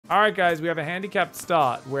All right, guys, we have a handicapped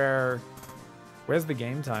start where... Where's the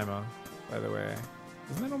game timer, by the way?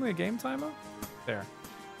 Isn't there normally a game timer? There.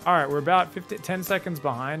 All right, we're about 10 seconds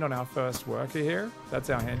behind on our first worker here. That's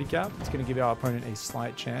our handicap. It's going to give our opponent a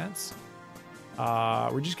slight chance.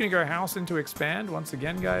 We're just going to go house into expand once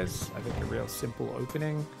again, guys. I think a real simple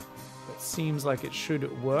opening. That seems like it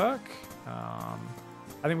should work. I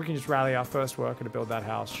think we can just rally our first worker to build that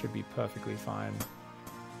house. Should be perfectly fine.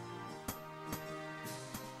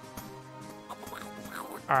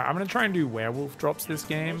 All right, I'm going to try and do werewolf drops this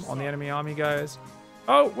game on the enemy army, guys.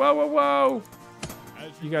 Oh, whoa, whoa, whoa.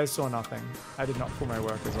 You guys saw nothing. I did not pull my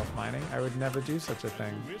workers off mining. I would never do such a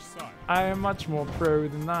thing. I am much more pro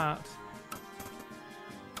than that.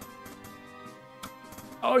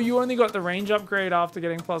 Oh, you only got the range upgrade after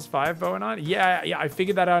getting +5 bow and arrow? Yeah, I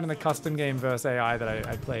figured that out in the custom game versus AI that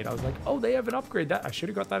I played. I was like, oh, they have an upgrade. That I should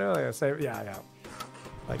have got that earlier. So yeah.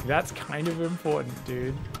 Like, that's kind of important,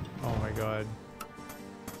 dude. Oh my god.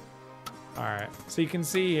 All right, so you can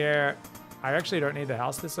see here, I actually don't need the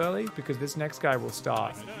house this early because this next guy will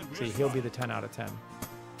start. See, he'll be the 10 out of 10.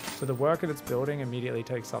 So the worker that's building immediately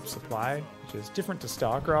takes up supply, which is different to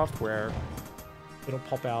Starcraft where it'll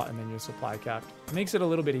pop out and then your supply capped. It makes it a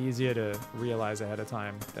little bit easier to realize ahead of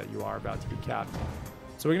time that you are about to be capped.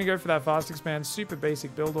 So we're gonna go for that fast expand, super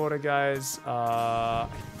basic build order, guys. I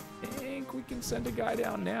think we can send a guy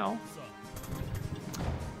down now.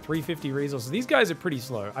 350 resources. These guys are pretty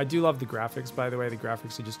slow. I do love the graphics, by the way. The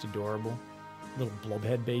graphics are just adorable. Little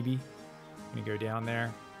blobhead baby. I'm gonna go down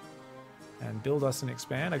there and build us an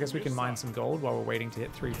expand. I guess we can mine some gold while we're waiting to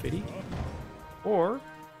hit 350. Or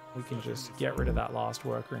we can just get rid of that last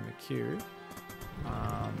worker in the queue.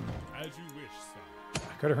 As you wish, son.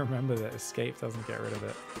 I gotta remember that escape doesn't get rid of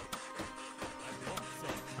it.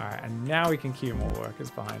 Alright, and now we can queue more workers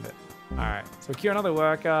behind it. Alright, so queue another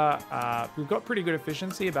worker. We've got pretty good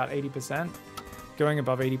efficiency, about 80%. Going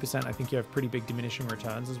above 80%, I think you have pretty big diminishing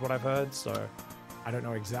returns is what I've heard. So I don't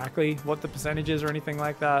know exactly what the percentage is or anything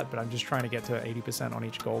like that, but I'm just trying to get to 80% on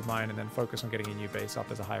each gold mine and then focus on getting a new base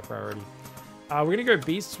up as a high priority. We're going to go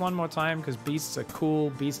beasts one more time because beasts are cool.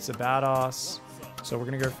 Beasts are badass. So we're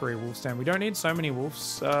going to go for a wolf's den. We don't need so many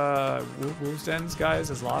wolf's dens,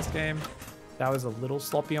 guys, as last game. That was a little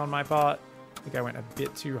sloppy on my part. I think I went a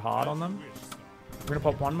bit too hard on them. We're going to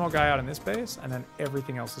pop one more guy out in this base, and then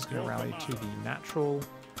everything else is going to rally to the natural.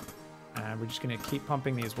 And we're just going to keep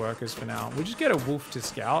pumping these workers for now. We'll just get a wolf to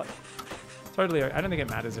scout. Totally, I don't think it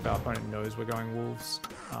matters if our opponent knows we're going wolves.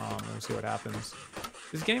 We'll see what happens.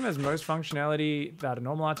 This game has most functionality that a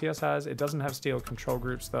normal RTS has. It doesn't have steel control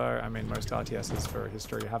groups, though. I mean, most RTSs for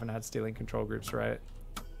history haven't had stealing control groups, right?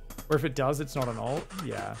 Or if it does, it's not an alt.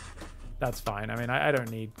 Yeah. That's fine. I mean, I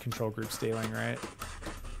don't need control group stealing, right?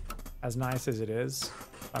 As nice as it is,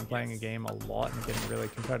 I'm playing a game a lot and getting really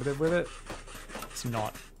competitive with it. It's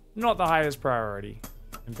not the highest priority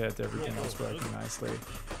compared to everything else working nicely.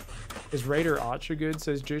 Is Raider Archer good,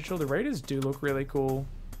 says Juchel. The Raiders do look really cool.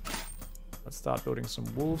 Let's start building some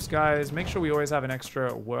wolves, guys. Make sure we always have an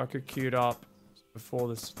extra worker queued up before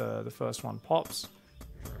the first one pops.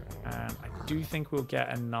 And I do think we'll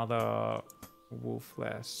get another wolf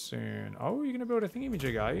lair soon. Oh, you're gonna build a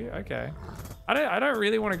thingamajig, are you? Okay. I don't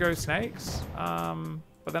really want to go snakes.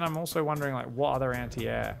 But then I'm also wondering, like, what other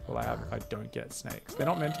anti-air will I have if I don't get snakes? They're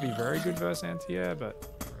not meant to be very good versus anti-air,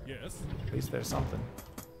 but yes, at least there's something.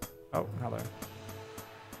 Oh, hello.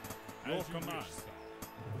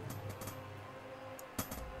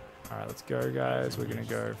 Alright, let's go, guys. We're gonna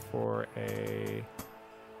go for a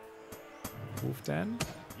wolf den.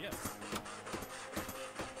 Yes.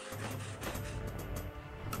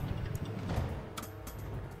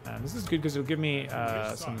 And this is good because it'll give me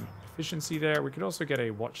some efficiency there. We could also get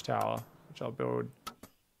a watchtower, which I'll build,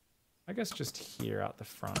 I guess, just here out the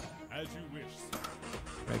front. As you wish.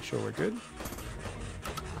 Make sure we're good.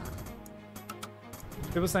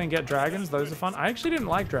 People saying get dragons, those are fun. I actually didn't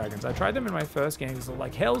like dragons. I tried them in my first game. So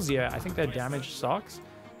like, hells yeah, I think their damage sucks.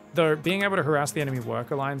 Though being able to harass the enemy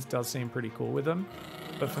worker lines does seem pretty cool with them.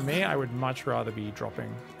 But for me, I would much rather be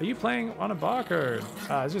dropping. Are you playing on a barcode?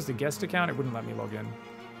 It's just a guest account. It wouldn't let me log in.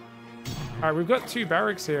 All right, we've got 2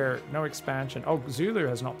 barracks here. No expansion. Oh, Zulu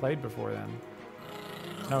has not played before then.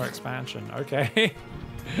 No expansion. Okay.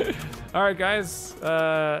 All right, guys.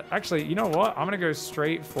 Actually, you know what? I'm going to go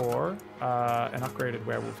straight for an upgraded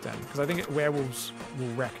werewolf den. Because I think werewolves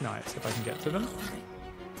will wreck knights if I can get to them.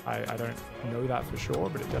 I don't know that for sure,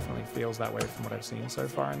 but it definitely feels that way from what I've seen so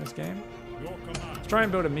far in this game. Let's try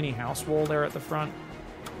and build a mini house wall there at the front.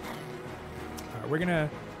 All right, we're going to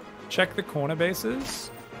check the corner bases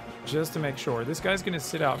just to make sure. This guy's going to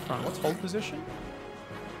sit out front. What's hold position?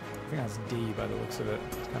 think that's D by the looks of it.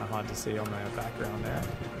 It's kind of hard to see on the background there.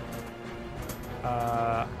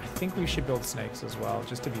 I think we should build snakes as well,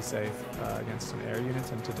 just to be safe against some air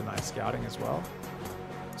units and to deny scouting as well.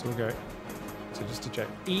 So we'll go, so just to check,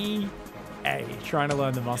 E, A, trying to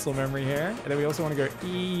learn the muscle memory here. And then we also want to go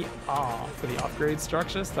E, R for the upgrade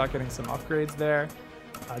structure, start getting some upgrades there.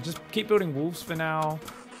 Just keep building wolves for now,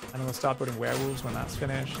 and then we'll start building werewolves when that's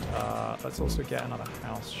finished. Let's also get another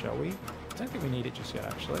house, shall we? I don't think we need it just yet,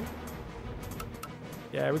 actually.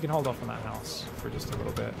 Yeah, we can hold off on that house for just a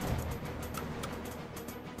little bit.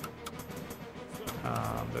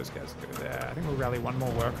 Those guys go there. I think we'll rally one more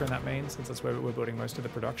worker in that main, since that's where we're building most of the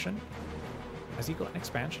production. Has he got an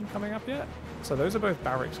expansion coming up yet? So those are both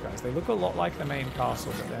barracks, guys. They look a lot like the main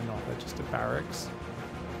castle, but they're not. They're just a barracks.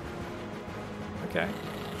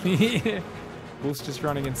 Okay. Wolf's just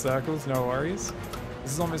running in circles, no worries.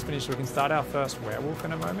 This is almost finished, so we can start our first werewolf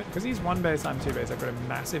in a moment. Because he's 1 base, I'm 2 base, I've got a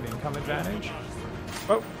massive income advantage.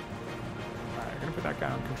 Oh! Alright, I'm going to put that guy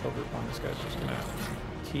on control group 1. This guy's just going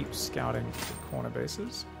to keep scouting the corner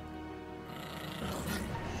bases.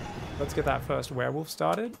 Let's get that first werewolf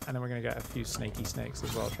started, and then we're going to get a few snaky snakes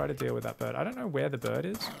as well. Try to deal with that bird. I don't know where the bird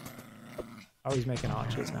is. Oh, he's making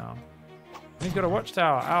archers now. And he's got a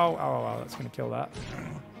watchtower. Ow, ow, ow, ow. That's going to kill that.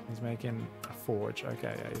 He's making a forge.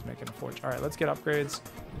 Okay, yeah, he's making a forge. All right, let's get upgrades.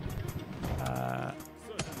 All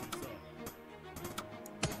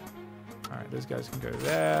right, those guys can go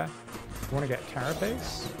there. We want to get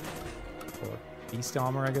carapace, or beast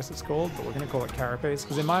armor, I guess it's called, but we're going to call it carapace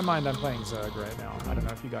because in my mind, I'm playing Zerg right now. I don't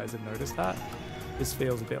know if you guys have noticed that. This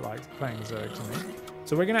feels a bit like playing Zerg to me.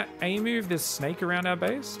 So we're going to A-move this snake around our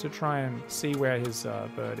base to try and see where his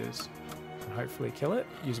bird is and hopefully kill it.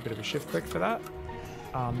 Use a bit of a shift click for that.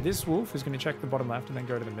 This wolf is going to check the bottom left and then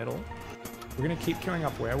go to the middle. We're going to keep killing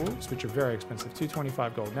up werewolves, which are very expensive,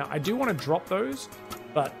 225 gold. Now, I do want to drop those,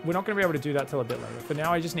 but we're not going to be able to do that till a bit later. For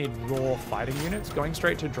now, I just need raw fighting units. Going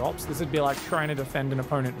straight to drops, this would be like trying to defend an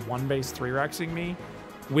opponent 1 base 3-raxing me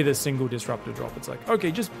with a single disruptor drop. It's like,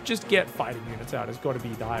 okay, just get fighting units out. It's got to be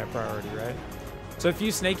the higher priority, right? So a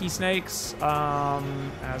few snaky snakes,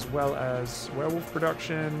 as well as werewolf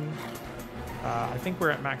production. I think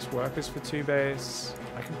we're at max workers for 2 base.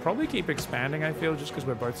 I can probably keep expanding, I feel, just because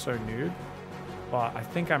we're both so noob. But I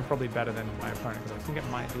think I'm probably better than my opponent, because I think it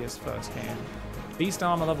might be his first game. Beast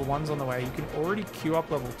armor level 1's on the way. You can already queue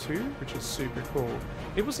up level 2, which is super cool.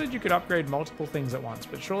 People said you could upgrade multiple things at once,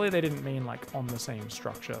 but surely they didn't mean like on the same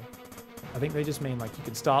structure. I think they just mean like you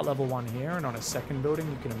can start level 1 here, and on a second building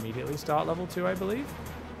you can immediately start level 2, I believe.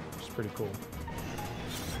 Which is pretty cool.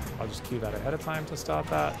 I'll just queue that ahead of time to start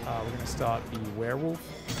that. We're going to start the werewolf.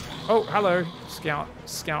 Oh, hello.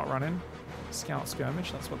 Scout running. Scout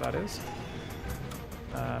skirmish, that's what that is.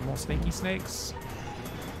 More snaky snakes.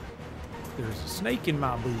 There's a snake in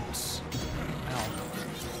my boots. Ow.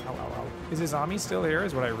 Ow, ow, ow. Is his army still here?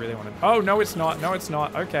 Is what I really wanted. Oh, no, it's not. No, it's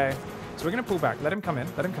not. Okay. So we're going to pull back. Let him come in.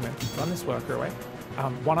 Let him come in. Run this worker away.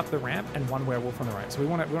 1 up the ramp and 1 werewolf on the right. So we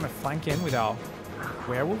want to flank in with our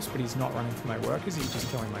werewolves, but he's not running for my workers. He's just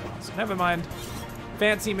killing my guys. Never mind.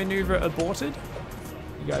 Fancy maneuver aborted.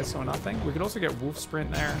 You guys saw nothing. We could also get wolf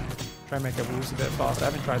sprint there. Try and make our wolves a bit faster. I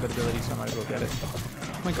haven't tried that ability, so I might as well get it.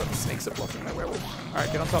 Oh my god, the snakes are blocking my werewolf.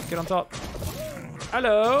 Alright, get on top, get on top.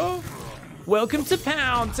 Hello? Welcome to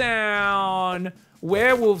Pound Town.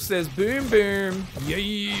 Werewolf says boom boom.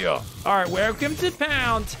 Yeah. Alright, welcome to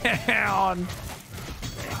Pound Town.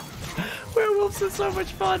 Werewolves are so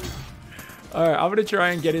much fun. Alright, I'm gonna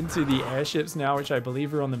try and get into the airships now, which I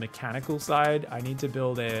believe are on the mechanical side. I need to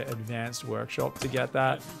build an advanced workshop to get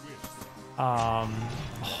that. Oh,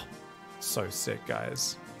 so sick,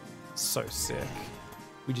 guys. So sick.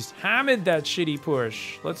 We just hammered that shitty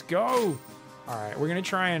push. Let's go. Alright, we're gonna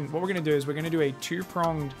try and, what we're gonna do is we're gonna do a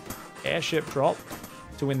 2-pronged airship drop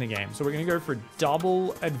to win the game. So we're gonna go for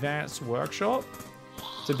double advanced workshop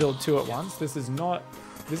to build 2 at once. This is not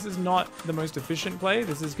the most efficient play.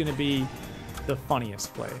 This is gonna be the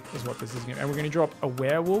funniest play, is what this is gonna be. And we're gonna drop a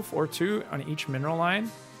werewolf or 2 on each mineral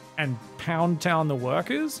line and pound down the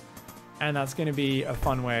workers. And that's gonna be a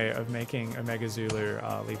fun way of making Omega Zulu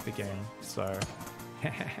leave the game. So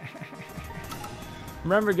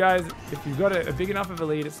remember, guys, if you've got a big enough of a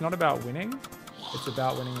lead, it's not about winning. It's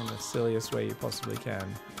about winning in the silliest way you possibly can.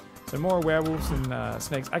 So more werewolves and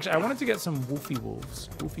snakes. Actually, I wanted to get some wolfy wolves.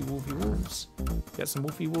 Wolfy wolves. Get some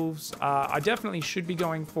wolfy wolves. I definitely should be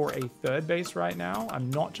going for a 3rd base right now. I'm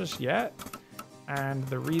not just yet. And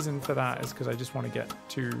the reason for that is because I just want to get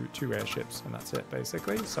two airships, and that's it,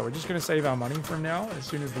 basically. So we're just going to save our money from now as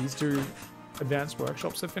soon as these 2 advanced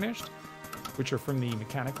workshops are finished, which are from the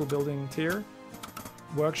mechanical building tier.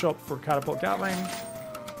 Workshop for catapult gatling.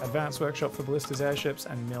 Advanced workshop for ballistas airships,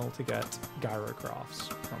 and mill to get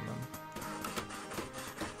gyrocrafts from them.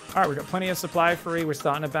 All right, we've got plenty of supply free. We're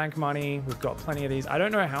starting to bank money. We've got plenty of these. I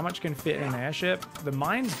don't know how much can fit in an airship. The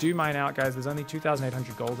mines do mine out, guys. There's only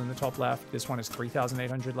 2,800 gold in the top left. This one is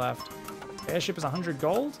 3,800 left. Airship is 100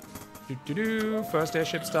 gold. First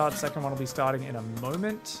airship starts. Second one will be starting in a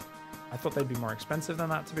moment. I thought they'd be more expensive than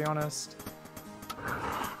that, to be honest.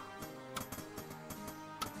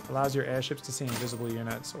 Allows your airships to see invisible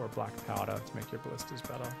units or black powder to make your ballistas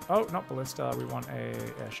better. Oh, not ballista. We want a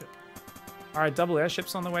airship. All right, double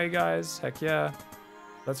airships on the way, guys. Heck yeah.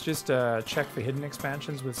 Let's just check for hidden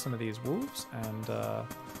expansions with some of these wolves. And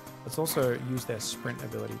let's also use their sprint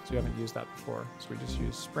ability, because we haven't used that before. So we just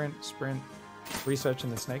use sprint, research in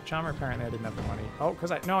the snake charmer. Apparently I didn't have the money. Oh,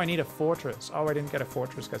 because I need a fortress. Oh, I didn't get a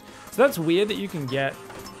fortress, guys. So that's weird that you can get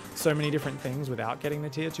so many different things without getting the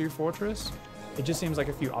tier 2 fortress. It just seems like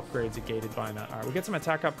a few upgrades are gated by that. All right, we'll get some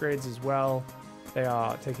attack upgrades as well. They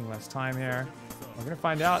are taking less time here. We're gonna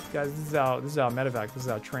find out, guys. This is our medevac. This is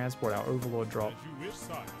our transport, our overlord drop.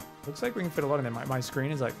 Looks like we can fit a lot in there. My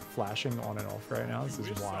screen is like flashing on and off right now. This is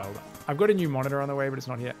wild. I've got a new monitor on the way, but it's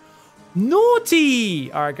not here.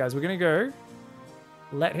 Naughty! All right, guys, we're gonna go.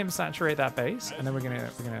 Let him saturate that base, and then we're gonna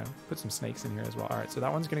put some snakes in here as well. All right, so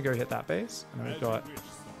that one's gonna go hit that base, and then we've got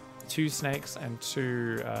 2 snakes and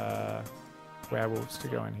 2 werewolves to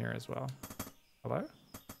go in here as well. Hello?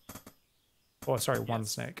 Oh, sorry, 1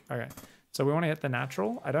 snake. Okay. So we want to hit the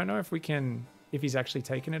natural. I don't know if we can, if he's actually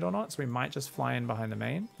taken it or not. So we might just fly in behind the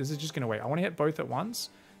main. This is just going to wait. I want to hit both at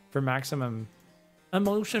once for maximum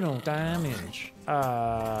emotional damage.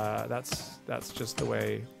 That's just the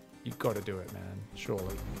way you got to do it, man.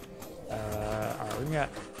 Surely. All right, we can get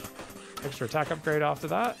extra attack upgrade after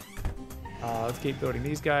that. Let's keep building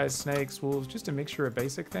these guys, snakes, wolves, just a mixture of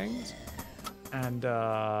basic things. And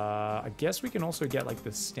I guess we can also get like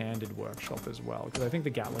the standard workshop as well, because I think the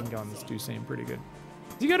Gatling guns do seem pretty good.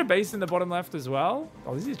 Do you got a base in the bottom left as well?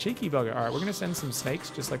 Oh, this is a cheeky bugger. All right, we're going to send some snakes,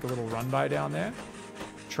 just like a little run by down there.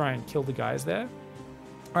 Try and kill the guys there.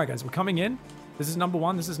 All right, guys, we're coming in. This is number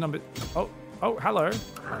 1. This is number... Oh, hello.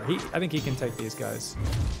 All right, I think he can take these guys.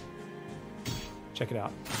 Check it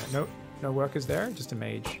out. Okay, no workers there, just a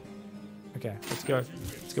mage. Okay, let's go.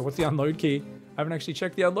 Let's go. What's the unload key? I haven't actually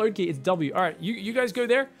checked the unload key. It's W. All right, you guys go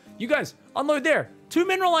there. You guys, unload there. 2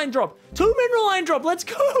 mineral line drop. 2 mineral line drop. Let's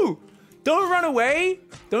go. Don't run away.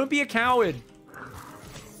 Don't be a coward.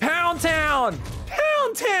 Pound Town.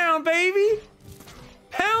 Pound Town, baby.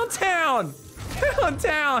 Pound Town. Pound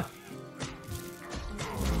Town.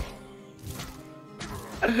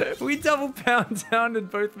 We double Pound Town in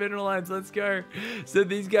both mineral lines. Let's go. So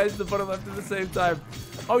these guys at the bottom left at the same time.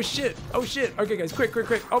 Oh shit! Oh shit! Okay, guys, quick!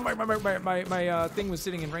 Oh my thing was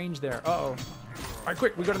sitting in range there. All right,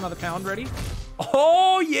 quick! We got another pound ready.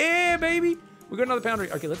 Oh yeah, baby! We got another pound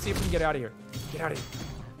ready. Okay, let's see if we can get out of here. Get out of here.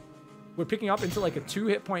 We're picking up into like a 2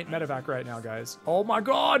 hit point medevac right now, guys. Oh my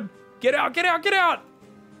god! Get out! Get out! Get out!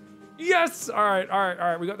 Yes! All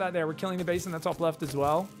right. We got that there. We're killing the base in the top left as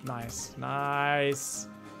well. Nice.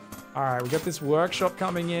 All right, we got this workshop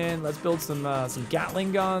coming in. Let's build some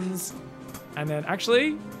Gatling guns. And then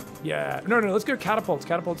actually, yeah, no, let's go catapults.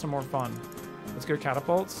 Catapults are more fun. Let's go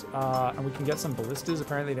catapults. And we can get some ballistas.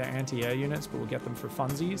 Apparently they're anti-air units, but we'll get them for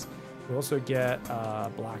funsies. We'll also get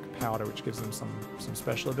black powder, which gives them some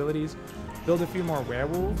special abilities. Build a few more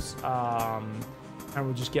werewolves. And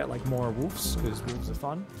we'll just get like more wolves, because wolves are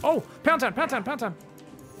fun. Oh, Pound Town.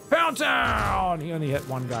 Pound Town! He only hit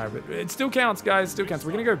 1 guy, but it still counts, guys. Still counts.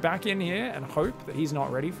 We're gonna go back in here and hope that he's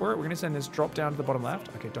not ready for it. We're gonna send this drop down to the bottom left.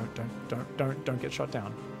 Okay, don't get shot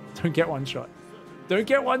down. Don't get 1 shot. Don't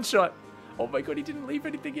get 1 shot. Oh my god, he didn't leave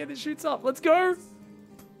anything here that shoots up. Let's go.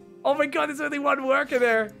 Oh my god, there's only 1 worker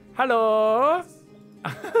there. Hello.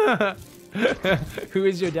 Who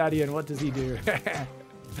is your daddy and what does he do?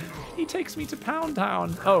 He takes me to Pound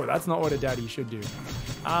Town. Oh, that's not what a daddy should do.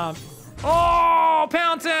 Oh,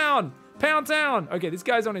 Pound Town! Pound Town! Okay, this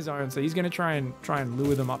guy's on his own, so he's gonna try and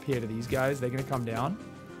lure them up here to these guys. They're gonna come down.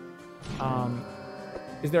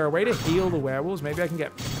 Is there a way to heal the werewolves? Maybe I can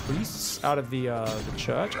get priests out of the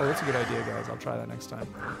church. Oh, that's a good idea, guys. I'll try that next time.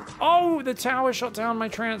 Oh, the tower shot down my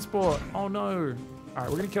transport. Oh no. All right,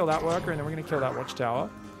 we're gonna kill that worker, and then we're gonna kill that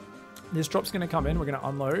watchtower. This drop's gonna come in. We're gonna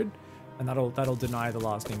unload, and that'll deny the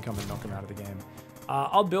last income and knock him out of the game.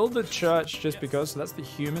 I'll build the church just because. So that's the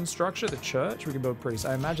human structure, the church. We can build priests.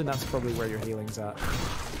 I imagine that's probably where your healing's at.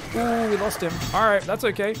 Ooh, we lost him. All right, that's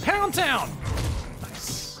okay. Pound Town!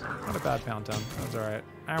 Nice. Not a bad Pound Town. That was all right.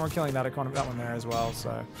 And we're killing that one there as well,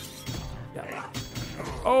 so... yeah.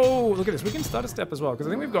 Oh, look at this. We can start a step as well, because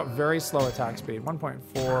I think we've got very slow attack speed.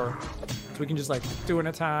 1.4. So we can just like do an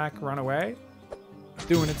attack, run away,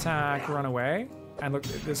 do an attack, run away. And look,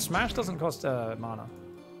 the smash doesn't cost mana.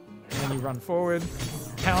 And then you run forward,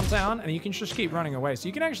 pound down, and you can just keep running away. So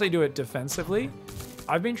you can actually do it defensively.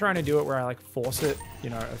 I've been trying to do it where I like force it, you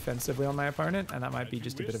know, offensively on my opponent, and that might be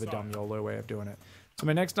just a bit of a dumb YOLO way of doing it. So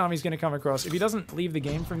my next army's going to come across. If he doesn't leave the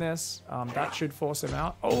game from this, that should force him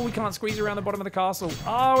out. Oh, we can't squeeze around the bottom of the castle.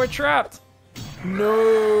 Oh, we're trapped.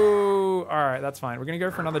 No. All right, that's fine. We're going to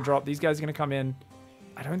go for another drop. These guys are going to come in.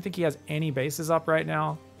 I don't think he has any bases up right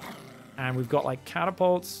now. And we've got like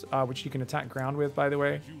catapults, which you can attack ground with, by the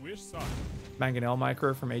way. As you wish, sire. Mangonel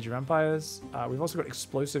micro from Age of Empires. We've also got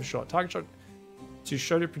explosive shot. Target shot to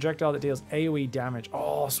shoot a projectile that deals AoE damage.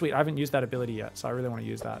 Oh, sweet. I haven't used that ability yet, so I really want to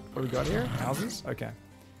use that. What do we got here? Houses? Okay.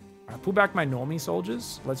 All right, pull back my normie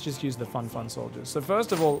soldiers. Let's just use the fun soldiers. So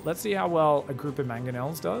first of all, let's see how well a group of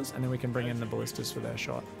Mangonels does, and then we can bring in the ballistas for their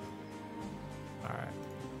shot. All right.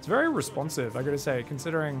 It's very responsive, I gotta say,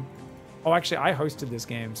 considering... Oh, actually, I hosted this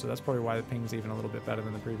game, so that's probably why the ping's even a little bit better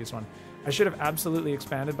than the previous one. I should have absolutely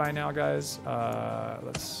expanded by now, guys.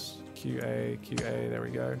 Let's QA, there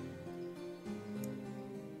we go.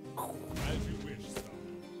 As you wish, sire.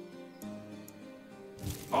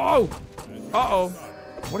 Oh! Uh-oh.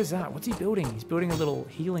 What is that? What's he building? He's building a little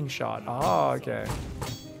healing shot. Oh, okay.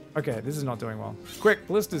 Okay, this is not doing well. Quick,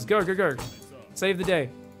 ballistas, go, go, go. Save the day.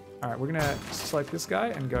 All right, we're gonna select this guy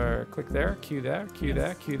and go click there, Q there, Q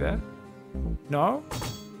there, Q there. No?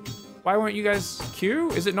 Why won't you guys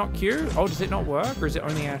Q? Is it not Q? Oh, does it not work? Or is it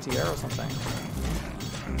only anti-air or something?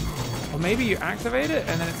 Or maybe you activate it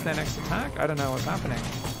and then it's their next attack? I don't know what's happening.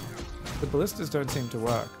 The ballistas don't seem to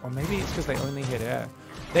work. Or maybe it's because they only hit air.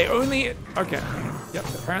 They only hit... Okay. Yep,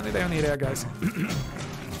 apparently they only hit air, guys.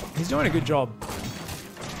 He's doing a good job.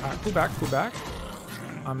 All right, pull back, pull back.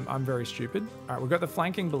 I'm very stupid. All right, we've got the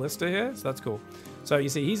flanking ballista here, so that's cool. So you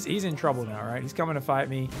see, he's in trouble now, right? He's coming to fight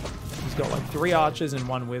me. He's got like 3 archers and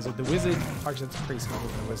 1 wizard. The wizard, actually, it's pretty smaller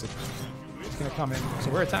than the wizard. He's gonna come in.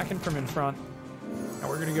 So we're attacking from in front, and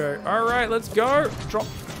we're gonna go. All right, let's go. Drop,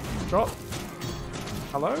 drop.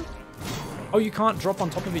 Hello? Oh, you can't drop on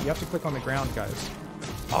top of it. You have to click on the ground, guys.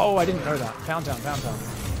 Oh, I didn't know that. Pound down, pound down.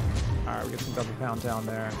 All right, we get some double pound down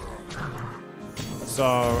there.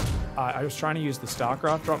 So I was trying to use the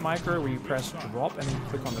Starcraft drop micro where you press drop and then you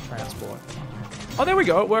click on the transport. Oh, there we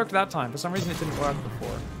go. It worked that time. For some reason, it didn't work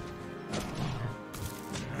before.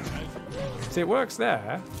 See, it works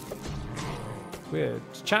there. Weird.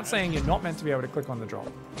 Chat's saying you're not meant to be able to click on the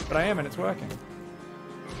drop. But I am, and it's working.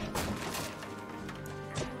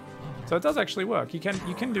 So it does actually work. You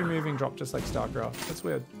can do moving drop just like StarCraft. That's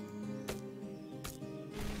weird.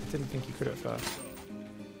 Didn't think you could at first.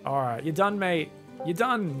 All right, you're done, mate. You're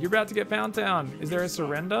done. You're about to get Pound Town. Is there a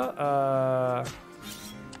surrender?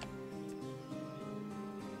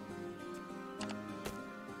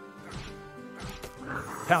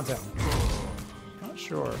 Pound Town. Not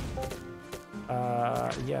sure.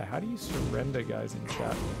 Yeah, how do you surrender, guys, in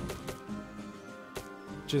chat?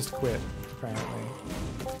 Just quit, apparently.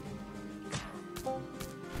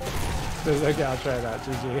 There's okay, I'll try that.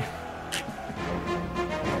 GG.